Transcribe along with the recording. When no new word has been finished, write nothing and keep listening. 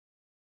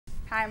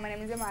Hi, my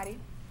name is Amari.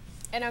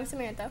 And I'm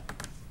Samantha.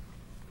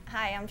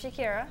 Hi, I'm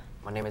Shakira.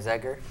 My name is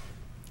Edgar.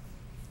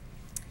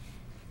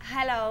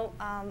 Hello,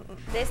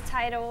 this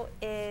title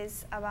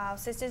is about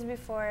Sisters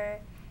Before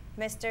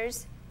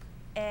Misters,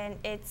 and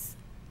it's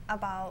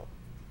about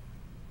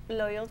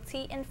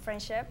loyalty and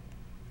friendship,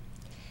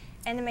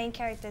 and the main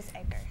character is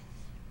Edgar.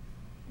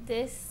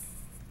 This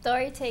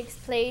story takes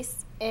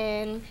place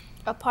in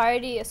a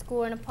party, a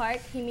school in a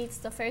park. He meets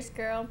the first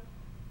girl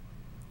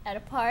at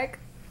a park,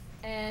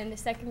 and the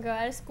second girl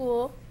at a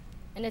school,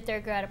 and the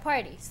third girl at a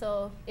party.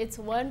 So it's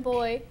one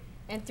boy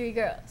and three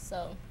girls.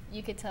 So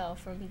you could tell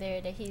from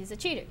there that he's a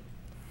cheater.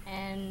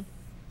 And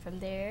from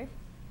there,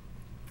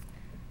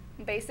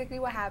 Basically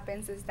what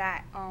happens is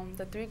that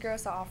the three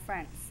girls are all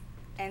friends,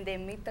 and they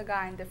meet the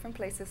guy in different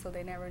places, so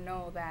they never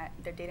know that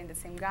they're dating the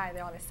same guy.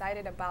 They're all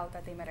excited about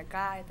that they met a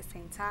guy at the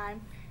same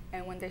time,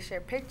 and when they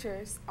share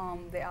pictures,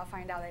 they all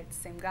find out that it's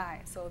the same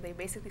guy. So they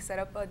basically set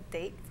up a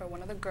date for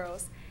one of the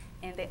girls,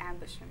 and they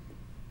ambush him.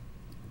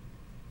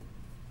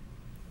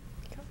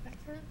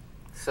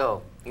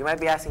 So, you might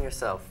be asking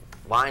yourself,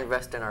 why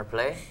invest in our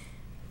play?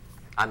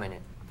 I'm in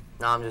it.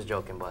 No, I'm just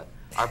joking, but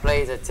our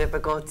play is a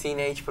typical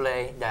teenage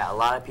play that a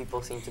lot of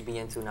people seem to be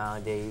into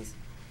nowadays,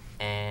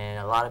 and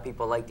a lot of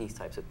people like these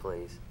types of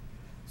plays.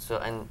 So,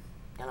 and,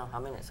 you know,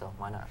 I'm in it, so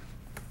why not?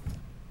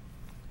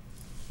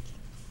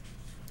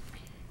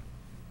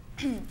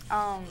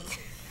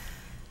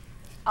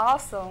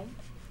 Also,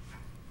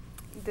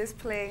 this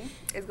play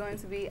is going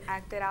to be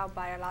acted out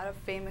by a lot of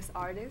famous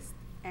artists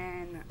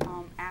and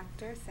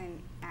actors and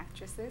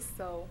actresses.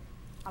 So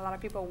a lot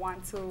of people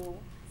want to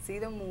see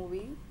the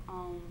movie.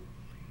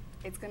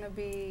 It's gonna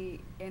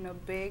be in a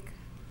big,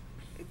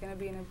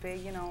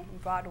 you know,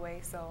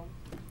 Broadway. So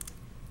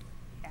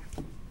yeah.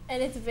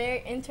 and it's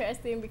very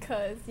interesting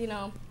because, you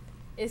know,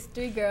 it's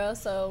three girls,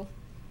 so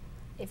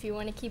if you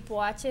want to keep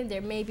watching,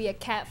 there may be a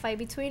cat fight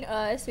between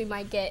us. We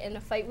might get in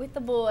a fight with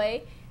the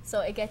boy,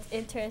 so it gets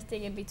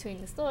interesting in between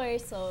the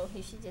stories, so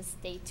you should just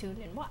stay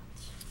tuned and watch.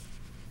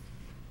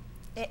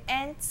 It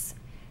ends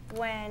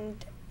when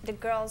the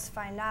girls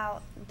find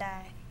out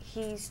that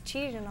he's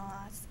cheating on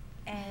us,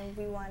 and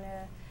we want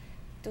to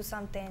do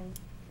something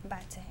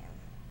bad to him.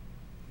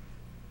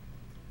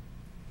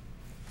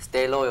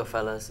 Stay loyal,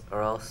 fellas,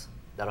 or else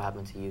that'll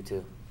happen to you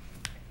too.